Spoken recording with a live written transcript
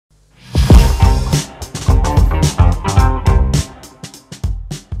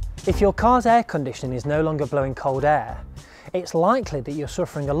If your car's air conditioning is no longer blowing cold air, it's likely that you're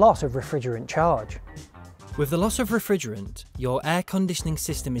suffering a loss of refrigerant charge. With the loss of refrigerant, your air conditioning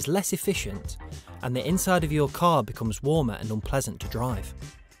system is less efficient and the inside of your car becomes warmer and unpleasant to drive.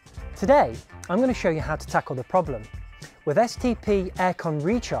 Today, I'm going to show you how to tackle the problem. With STP Aircon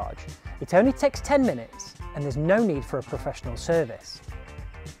Recharge, it only takes 10 minutes and there's no need for a professional service.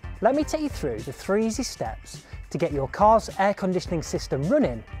 Let me take you through the 3 easy steps to get your car's air conditioning system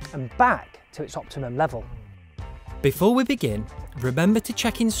running and back to its optimum level. Before we begin, remember to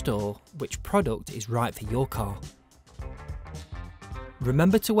check in store which product is right for your car.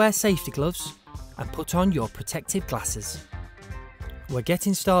 Remember to wear safety gloves and put on your protective glasses. We're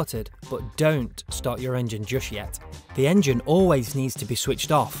getting started, but don't start your engine just yet. The engine always needs to be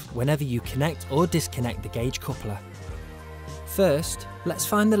switched off whenever you connect or disconnect the gauge coupler. First, let's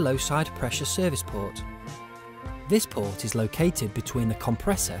find the low side pressure service port. This port is located between the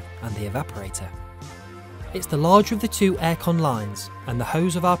compressor and the evaporator. It's the larger of the 2 aircon lines, and the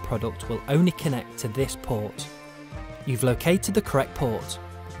hose of our product will only connect to this port. You've located the correct port.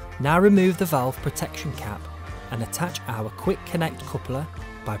 Now remove the valve protection cap and attach our quick connect coupler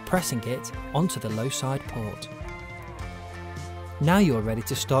by pressing it onto the low side port. Now you're ready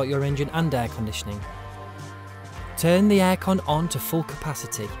to start your engine and air conditioning. Turn the aircon on to full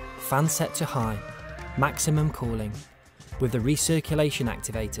capacity, fan set to high, maximum cooling, with the recirculation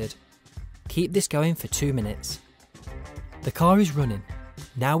activated. Keep this going for 2 minutes. The car is running.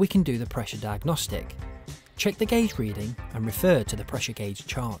 Now we can do the pressure diagnostic. Check the gauge reading and refer to the pressure gauge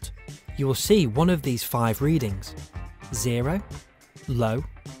chart. You will see one of these 5 readings: 0, low,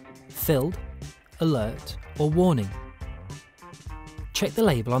 filled, alert or warning. Check the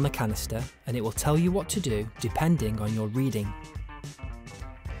label on the canister and it will tell you what to do depending on your reading.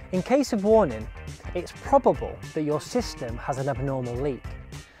 In case of warning, it's probable that your system has an abnormal leak.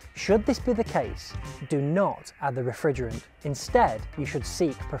 Should this be the case, do not add the refrigerant. Instead, you should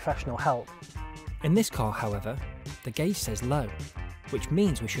seek professional help. In this car, however, the gauge says low, which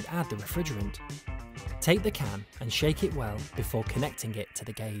means we should add the refrigerant. Take the can and shake it well before connecting it to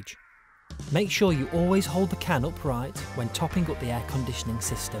the gauge. Make sure you always hold the can upright when topping up the air conditioning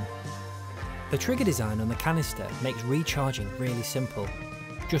system. The trigger design on the canister makes recharging really simple.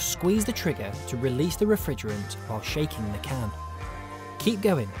 Just squeeze the trigger to release the refrigerant while shaking the can. Keep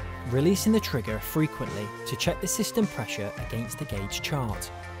going, releasing the trigger frequently to check the system pressure against the gauge chart.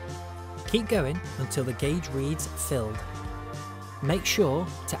 Keep going until the gauge reads filled. Make sure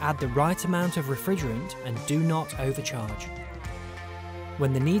to add the right amount of refrigerant and do not overcharge.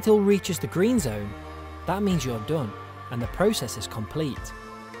 When the needle reaches the green zone, that means you're done and the process is complete.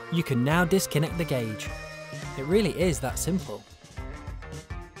 You can now disconnect the gauge. It really is that simple.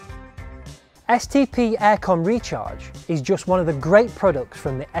 STP Aircon Recharge is just one of the great products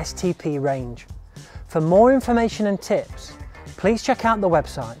from the STP range. For more information and tips, please check out the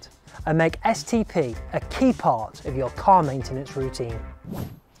website and make STP a key part of your car maintenance routine.